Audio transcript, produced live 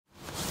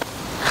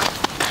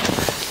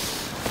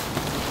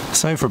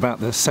So for about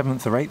the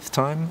 7th or 8th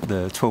time,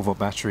 the 12-volt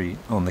battery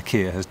on the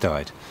Kia has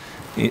died.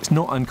 It's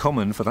not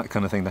uncommon for that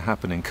kind of thing to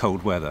happen in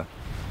cold weather,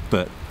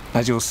 but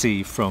as you'll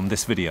see from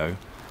this video,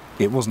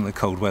 it wasn't the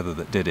cold weather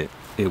that did it.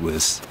 It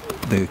was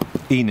the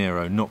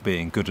e-Niro not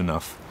being good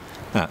enough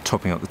at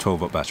topping up the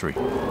 12-volt battery.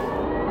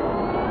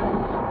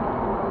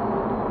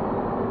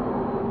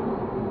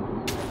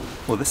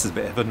 Well, this is a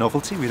bit of a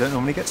novelty. We don't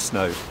normally get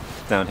snow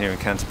down here in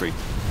Canterbury.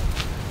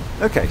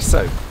 Okay,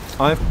 so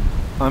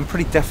I'm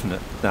pretty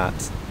definite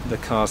that the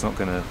car's not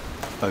going to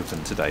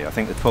open today. I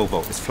think the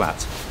 12-volt is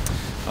flat.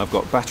 I've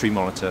got battery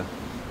monitor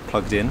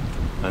plugged in,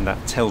 and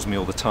that tells me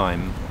all the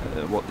time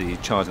what the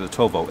charge of the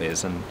 12-volt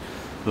is, and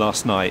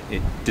last night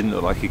it didn't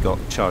look like it got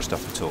charged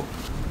up at all.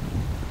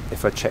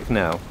 If I check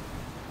now,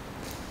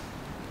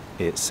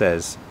 it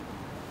says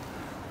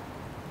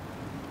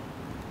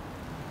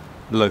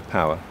low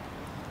power,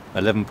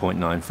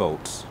 11.9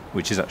 volts,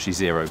 which is actually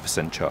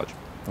 0% charge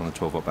on the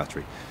 12-volt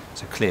battery.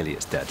 So clearly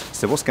it's dead.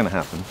 So what's going to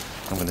happen,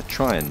 I'm going to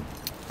try and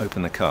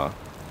open the car,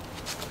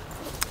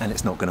 and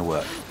it's not going to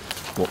work.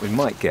 What we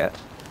might get,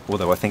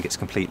 although I think it's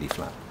completely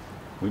flat,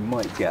 we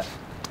might get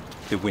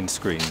the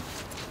windscreen,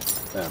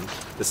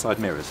 the side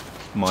mirrors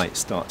might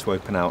start to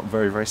open out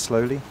very, very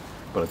slowly,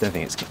 but I don't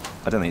think it's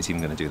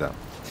even going to do that.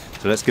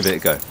 So let's give it a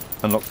go.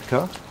 Unlock the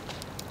car.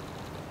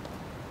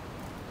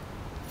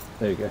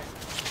 There you go.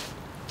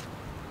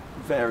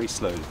 Very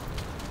slowly.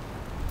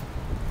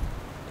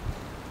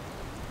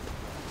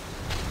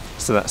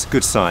 So that's a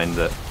good sign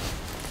that,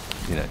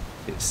 you know,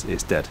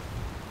 it's dead.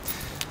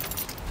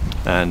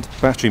 And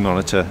battery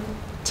monitor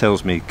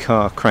tells me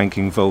car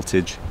cranking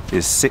voltage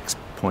is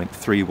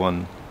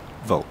 6.31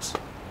 volts,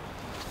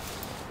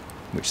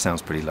 which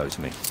sounds pretty low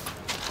to me.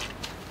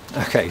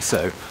 Okay,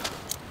 so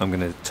I'm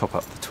going to top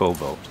up the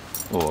 12-volt,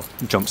 or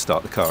jump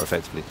start the car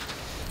effectively.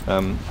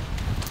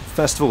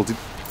 First of all,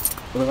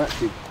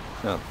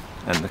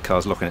 and the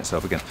car's locking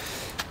itself again.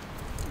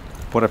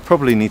 What I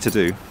probably need to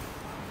do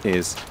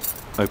is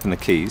open the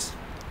keys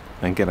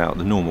and get out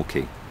the normal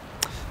key.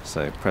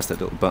 So press that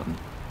little button,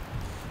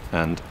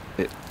 and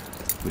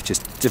which is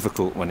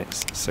difficult when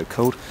it's so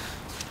cold.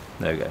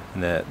 There we go,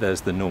 and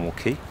there's the normal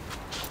key.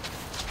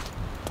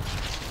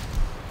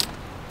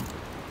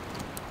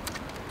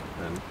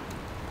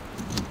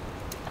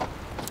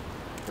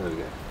 There we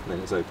go, then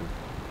it's open.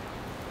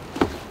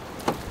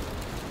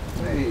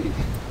 Hey!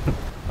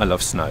 I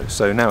love snow,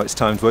 so now it's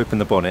time to open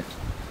the bonnet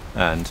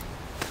and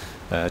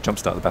jump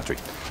start the battery.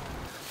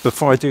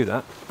 Before I do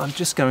that, I'm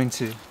just going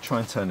to try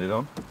and turn it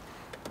on,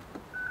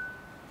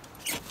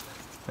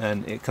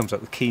 and it comes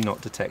up with key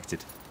not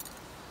detected,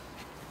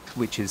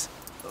 which is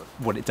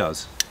what it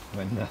does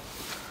when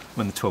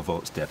the 12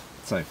 volt's dead.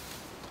 So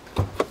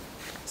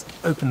let's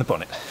open the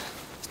bonnet.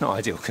 It's not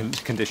ideal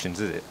conditions,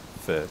 is it,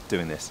 for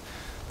doing this,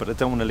 but I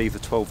don't want to leave the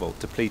 12 volt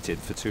depleted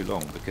for too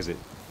long because it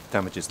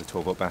damages the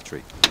 12 volt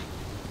battery.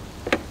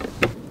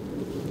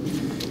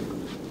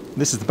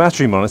 This is the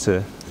battery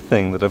monitor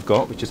thing that I've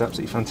got, which is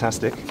absolutely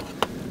fantastic,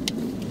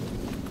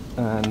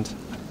 and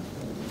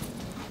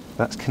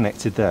that's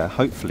connected there.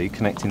 Hopefully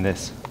connecting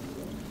this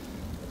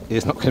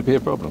is not going to be a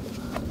problem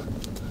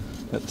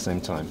at the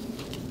same time.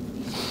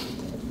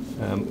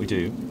 We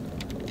do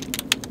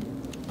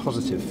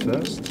positive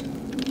first.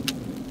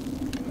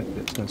 Hopefully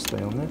it's going to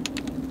stay on there.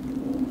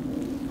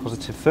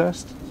 Positive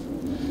first,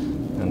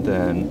 and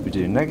then we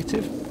do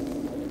negative,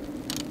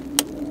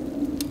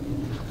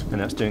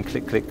 and that's doing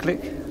click, click,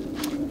 click.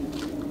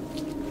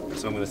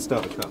 So I'm going to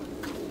start the car.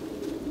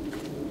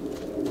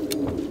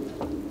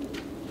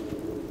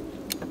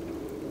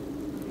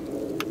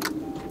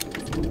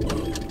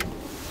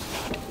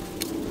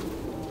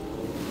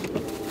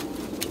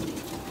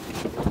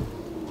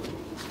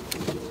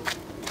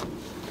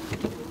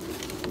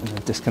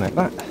 And disconnect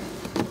that.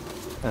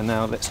 And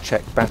now let's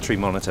check battery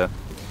monitor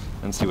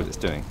and see what it's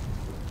doing.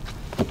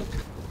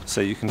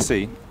 So you can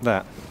see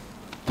that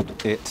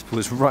it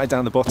was right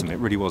down the bottom, it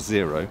really was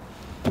 0.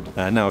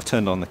 Now I've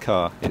turned on the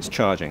car, it's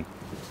charging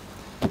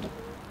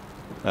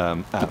at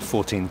about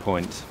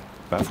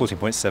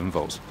 14.7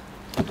 volts.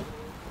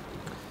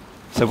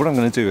 So what I'm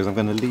going to do is I'm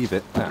going to leave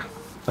it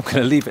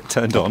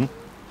turned on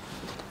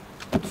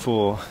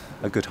for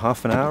a good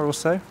half an hour or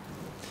so.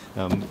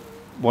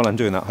 While I'm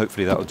doing that,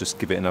 hopefully that will just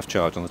give it enough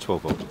charge on the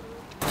 12 volt.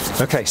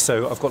 Okay,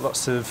 so I've got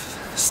lots of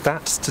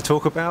stats to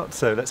talk about,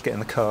 so let's get in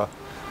the car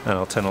and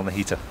I'll turn on the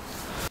heater.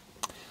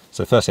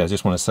 So firstly, I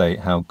just want to say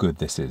how good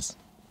this is.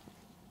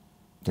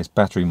 This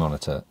battery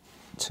monitor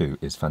 2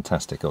 is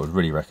fantastic. I would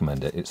really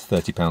recommend it. It's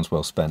 £30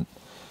 well spent.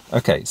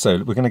 Okay, so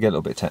we're going to get a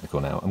little bit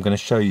technical now. I'm going to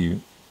show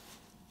you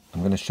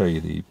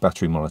the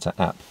battery monitor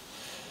app,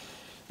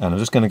 and I'm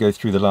just going to go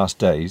through the last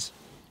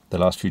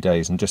few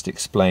days, and just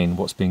explain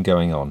what's been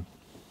going on,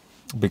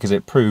 because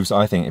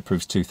I think it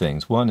proves two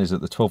things. One is that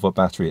the 12-volt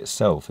battery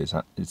itself is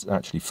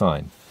actually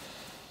fine.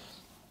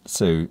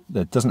 So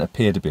there doesn't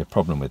appear to be a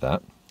problem with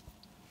that,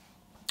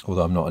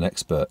 although I'm not an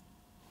expert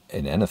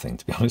in anything,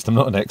 to be honest. I'm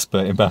not an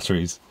expert in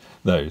batteries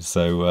though,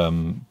 so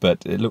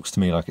but it looks to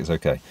me like it's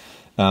okay.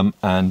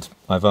 And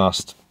I've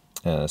asked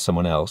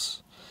someone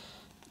else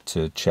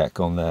to check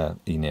on their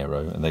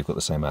e-Niro, and they've got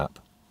the same app,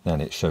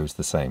 and it shows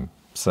the same.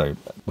 So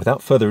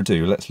without further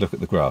ado, let's look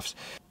at the graphs.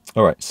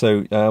 All right,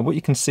 so what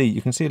you can see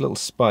a little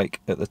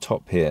spike at the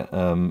top here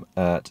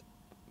at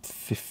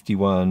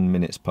 51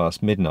 minutes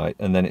past midnight,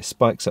 and then it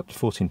spikes up to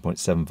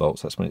 14.7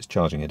 volts. That's when it's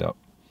charging it up.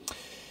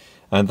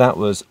 And that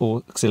was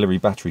auxiliary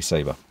battery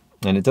saver.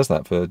 And it does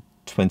that for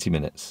 20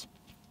 minutes.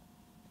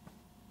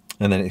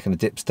 And then it kind of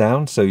dips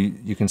down, so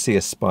you can see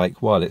a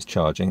spike while it's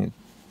charging. It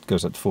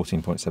goes up to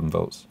 14.7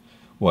 volts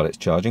while it's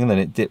charging, and then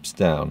it dips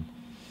down.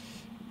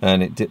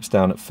 And it dips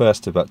down at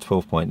first to about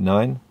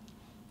 12.9,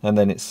 and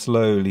then it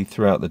slowly,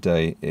 throughout the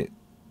day, it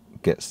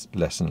gets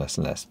less and less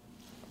and less.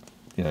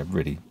 You know,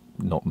 really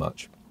not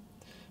much,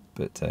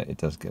 but it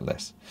does get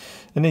less.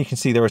 And then you can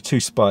see there are two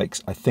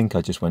spikes. I think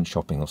I just went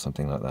shopping or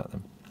something like that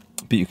then.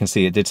 But you can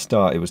see it did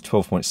start, it was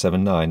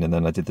 12.79, and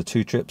then I did the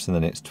 2 trips, and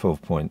then it's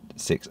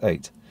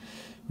 12.68.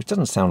 Which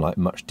doesn't sound like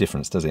much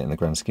difference, does it, in the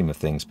grand scheme of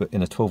things? But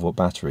in a 12-volt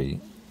battery,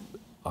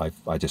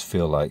 I just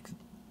feel like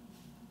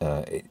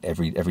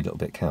every little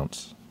bit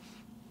counts.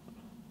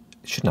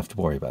 Shouldn't have to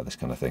worry about this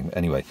kind of thing.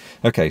 Anyway,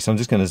 okay, so I'm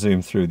just going to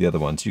zoom through the other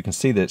ones. You can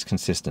see that it's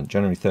consistent.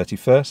 January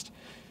 31st,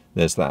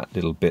 there's that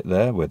little bit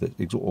there with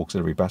the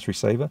auxiliary battery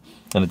saver.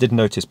 And I did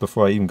notice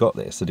before I even got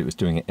this that it was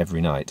doing it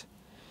every night.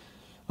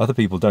 Other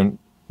people don't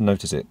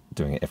notice it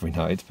doing it every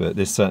night, but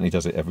this certainly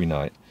does it every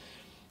night.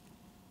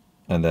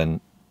 And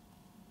then,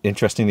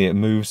 interestingly, it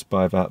moves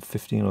by about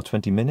 15 or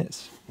 20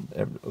 minutes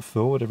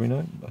forward every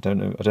night. I don't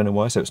know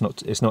why. So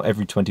it's not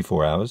every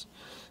 24 hours.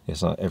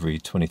 It's like every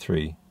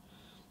 23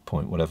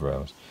 point whatever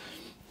hours.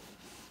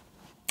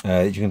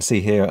 You can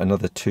see here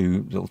another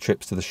 2 little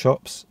trips to the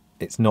shops.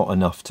 It's not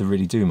enough to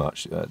really do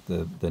much.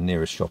 The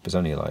nearest shop is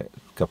only like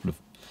a couple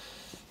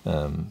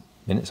of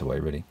minutes away,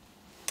 really.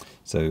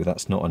 So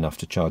that's not enough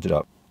to charge it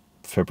up.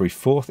 February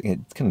 4th, it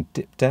kind of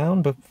dipped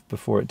down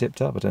before it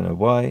dipped up. I don't know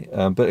why.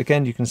 But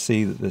again, you can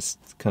see that this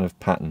kind of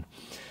pattern.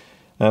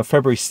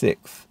 February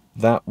 6th,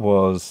 that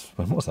was...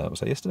 When was that?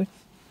 Was that yesterday?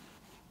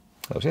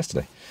 That was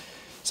yesterday.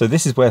 So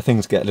this is where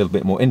things get a little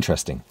bit more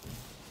interesting.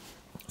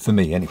 For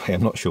me, anyway.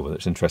 I'm not sure whether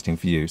it's interesting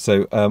for you.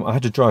 So I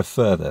had to drive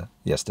further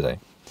yesterday.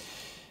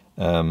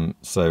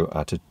 So I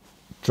had to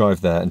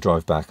drive there and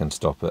drive back and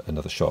stop at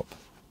another shop.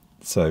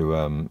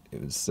 So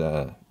it was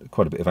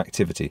quite a bit of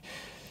activity.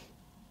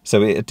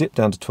 So it dipped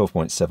down to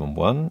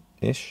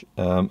 12.71-ish,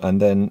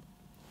 and then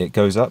it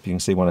goes up. You can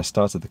see when I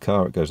started the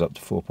car, it goes up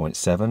to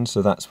 4.7.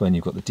 So that's when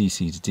you've got the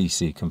DC to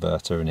DC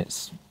converter, and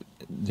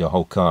your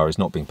whole car is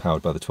not being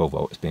powered by the 12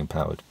 volt, it's being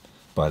powered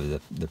by the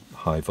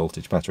high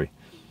voltage battery.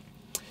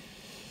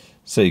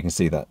 So you can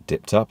see that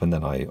dipped up, and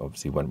then I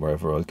obviously went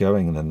wherever I was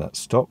going, and then that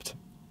stopped.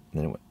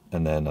 And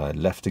then I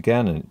left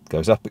again, and it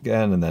goes up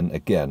again, and then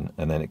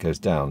it goes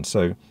down.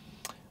 So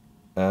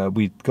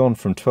we'd gone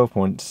from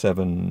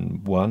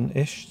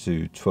 12.71-ish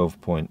to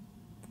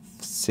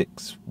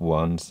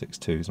 12.61,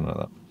 62, something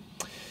like that.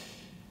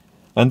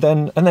 And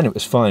then it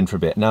was fine for a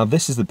bit. Now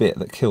this is the bit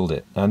that killed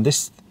it, and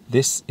this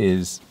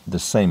is the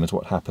same as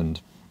what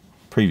happened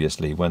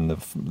previously when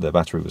the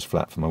battery was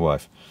flat for my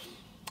wife.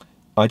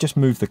 I just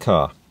moved the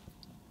car.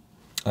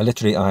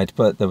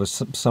 But there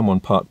was someone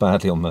parked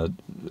badly on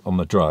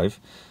my drive,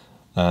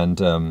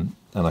 and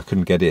I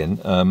couldn't get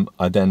in.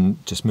 I then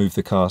just moved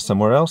the car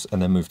somewhere else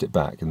and then moved it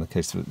back in the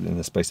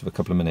space of a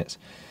couple of minutes.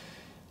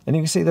 And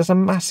you can see there's a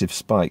massive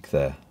spike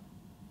there,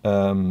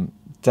 down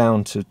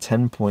to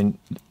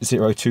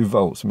 10.02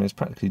 volts. I mean, it's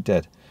practically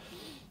dead.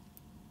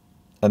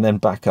 And then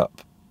back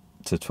up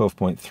to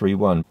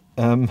 12.31.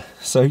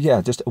 So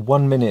yeah, just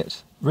 1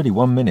 minute, really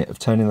 1 minute of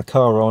turning the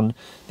car on.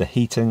 The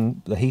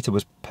heater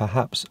was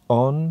perhaps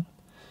on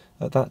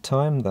at that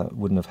time. That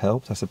wouldn't have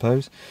helped, I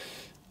suppose.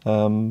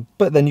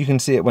 But then you can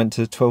see it went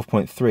to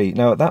 12.3.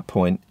 Now at that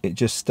point, it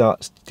just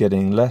starts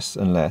getting less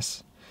and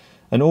less.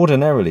 And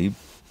ordinarily,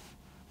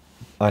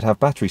 I'd have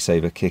battery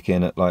saver kick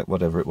in at like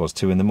whatever it was,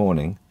 2 in the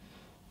morning.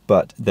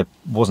 But there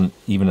wasn't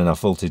even enough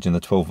voltage in the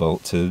 12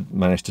 volt to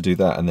manage to do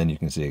that. And then you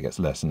can see it gets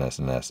less and less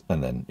and less.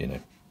 And then, you know,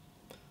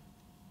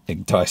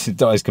 it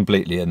dies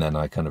completely. And then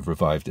I kind of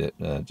revived it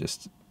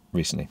just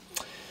recently.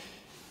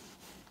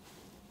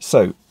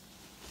 So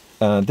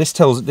this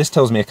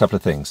tells me a couple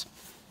of things.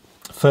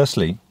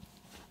 Firstly,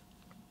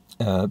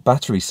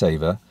 battery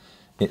saver.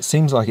 It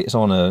seems like it's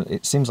on a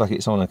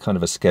kind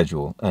of a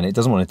schedule, and it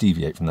doesn't want to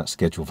deviate from that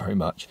schedule very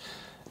much.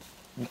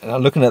 Now,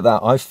 looking at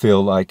that, I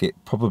feel like it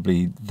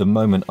probably, the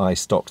moment I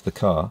stopped the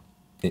car,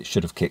 it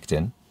should have kicked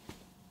in.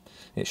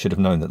 It should have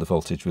known that the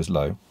voltage was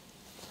low.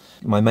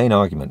 My main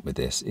argument with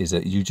this is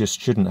that you just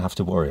shouldn't have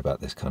to worry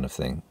about this kind of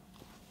thing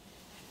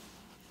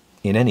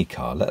in any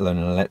car, let alone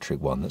an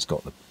electric one that's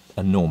got the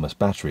enormous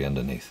battery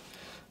underneath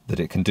that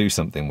it can do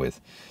something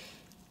with.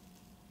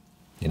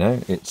 You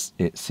know,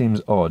 it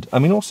seems odd. I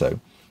mean,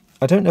 also,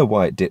 I don't know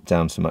why it dipped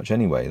down so much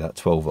anyway, that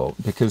 12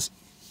 volt, because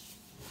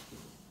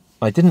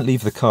I didn't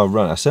leave the car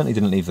running. I certainly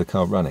didn't leave the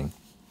car running.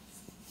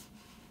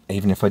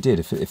 Even if I did,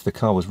 if the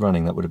car was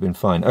running, that would have been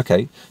fine.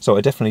 Okay, so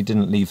I definitely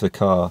didn't leave the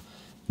car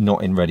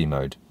not in ready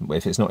mode.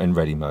 If it's not in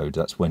ready mode,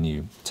 that's when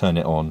you turn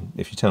it on.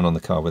 If you turn on the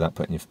car without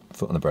putting your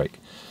foot on the brake,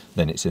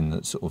 then it's in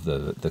the sort of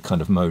the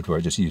kind of mode where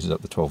it just uses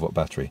up the 12-volt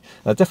battery.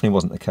 That definitely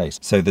wasn't the case.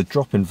 So the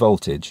drop in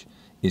voltage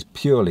is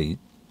purely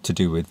to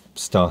do with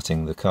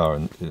starting the car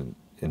in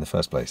the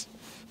first place.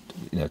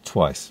 You know,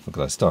 twice,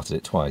 because I started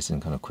it twice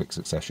in kind of quick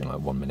succession, like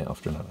 1 minute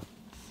after another.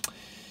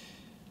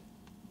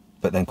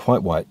 But then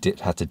quite why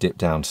it had to dip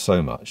down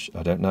so much,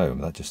 I don't know.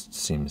 That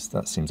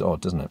seems odd,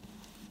 doesn't it?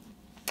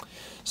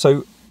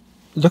 So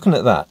looking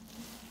at that,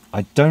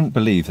 I don't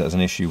believe there's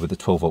an issue with the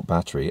 12-volt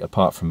battery,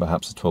 apart from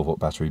perhaps the 12-volt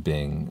battery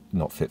being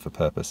not fit for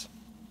purpose,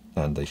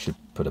 and they should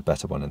put a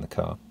better one in the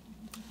car.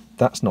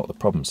 That's not the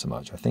problem so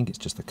much. I think it's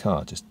just the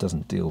car just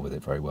doesn't deal with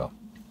it very well.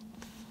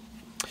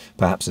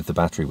 Perhaps if the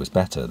battery was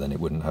better, then it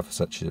wouldn't have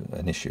such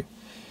an issue.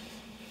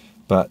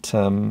 But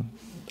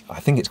I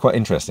think it's quite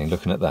interesting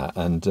looking at that,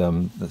 and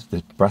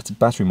the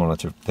battery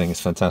monitor thing is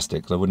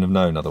fantastic, because I wouldn't have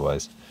known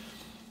otherwise.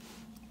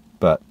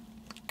 But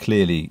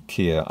clearly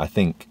Kia, I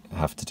think,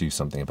 have to do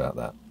something about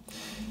that.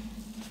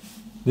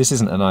 This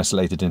isn't an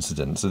isolated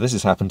incident, so this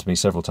has happened to me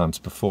several times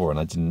before, and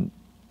I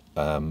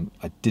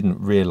didn't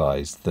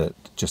realise that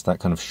just that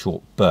kind of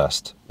short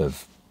burst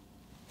of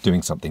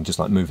doing something, just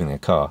like moving a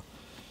car,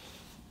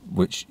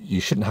 which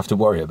you shouldn't have to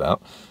worry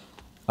about,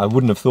 I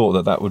wouldn't have thought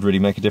that that would really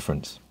make a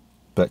difference.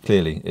 But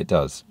clearly it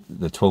does.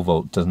 The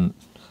 12-volt doesn't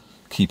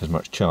keep as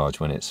much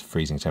charge when it's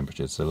freezing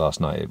temperatures. So last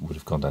night it would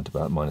have gone down to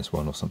about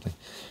 -1 or something.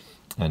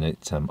 And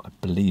it, I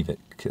believe that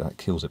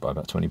kills it by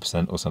about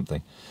 20% or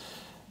something.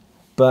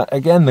 But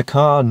again, the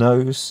car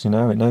knows, you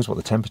know, it knows what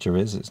the temperature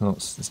is. It's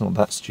not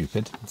that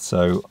stupid.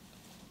 So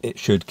it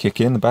should kick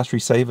in. The battery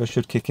saver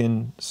should kick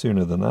in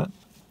sooner than that.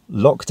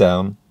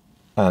 Lockdown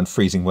and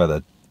freezing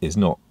weather is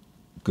not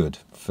good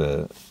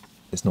for.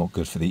 It's not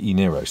good for the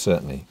e-Niro,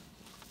 certainly.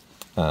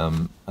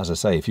 As I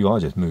say, if you are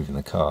just moving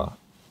the car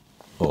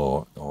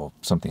or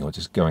something, or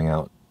just going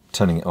out,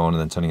 turning it on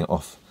and then turning it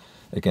off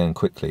again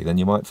quickly, then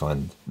you might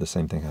find the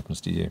same thing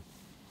happens to you.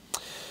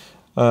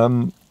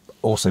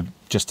 Also,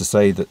 just to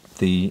say that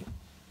the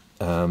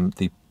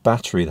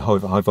battery, the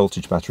high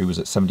voltage battery, was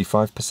at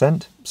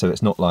 75%, so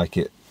it's not like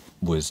it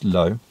was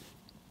low,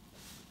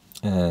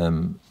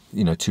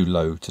 you know, too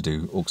low to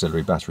do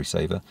auxiliary battery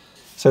saver.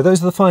 So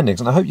those are the findings,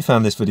 and I hope you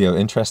found this video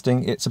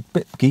interesting. It's a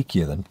bit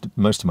geekier than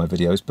most of my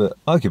videos, but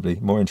arguably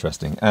more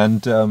interesting.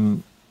 And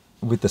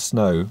with the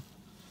snow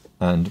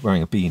and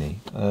wearing a beanie,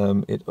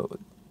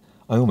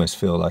 I almost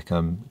feel like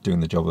I'm doing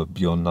the job of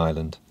Bjorn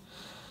Nyland.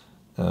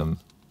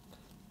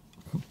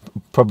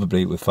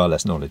 Probably with far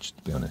less knowledge,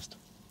 to be honest.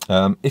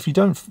 If you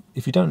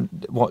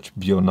don't watch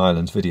Bjorn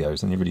Nyland's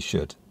videos, then you really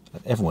should.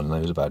 Everyone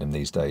knows about him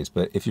these days,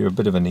 but if you're a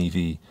bit of an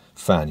EV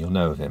fan, you'll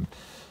know of him.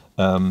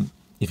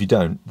 If you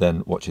don't,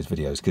 then watch his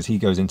videos, because he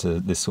goes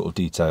into this sort of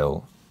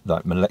detail,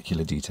 like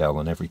molecular detail,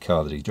 on every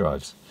car that he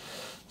drives.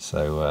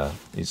 So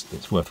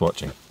it's worth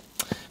watching.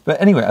 But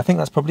anyway, I think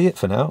that's probably it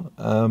for now.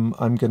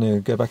 I'm going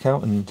to go back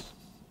out and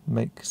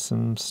make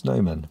some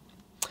snowmen.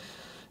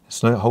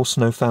 A whole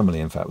snow family,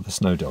 in fact, with a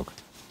snow dog.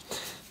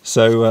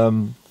 So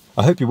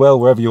I hope you're well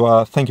wherever you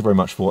are. Thank you very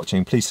much for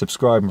watching. Please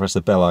subscribe and press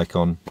the bell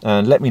icon.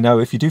 And let me know,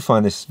 if you do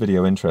find this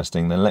video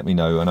interesting, then let me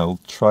know, and I'll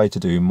try to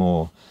do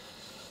more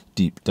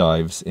deep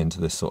dives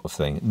into this sort of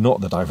thing. Not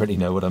that I really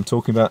know what I'm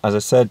talking about, as I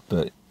said,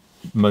 but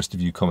most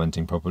of you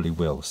commenting probably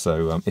will.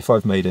 So if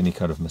I've made any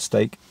kind of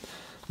mistake,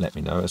 let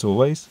me know, as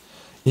always.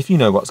 If you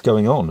know what's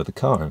going on with the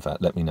car, in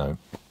fact, let me know.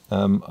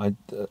 I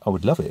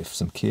would love it if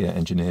some Kia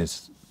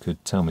engineers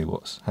could tell me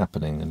what's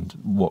happening and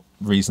what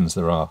reasons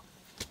there are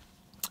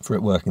for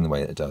it working the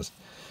way it does.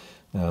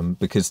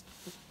 Because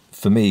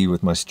for me,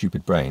 with my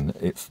stupid brain,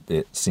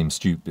 it seems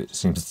stupid. It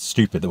seems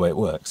stupid the way it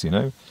works, you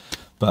know.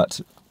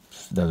 But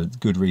there are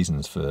good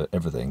reasons for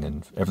everything,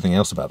 and everything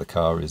else about the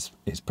car is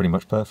pretty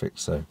much perfect.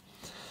 So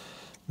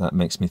that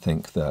makes me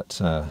think that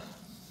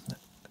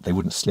they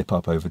wouldn't slip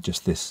up over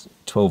just this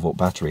 12-volt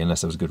battery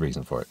unless there was a good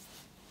reason for it.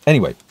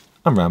 Anyway,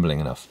 I'm rambling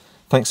enough.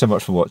 Thanks so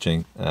much for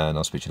watching, and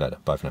I'll speak to you later.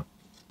 Bye for now.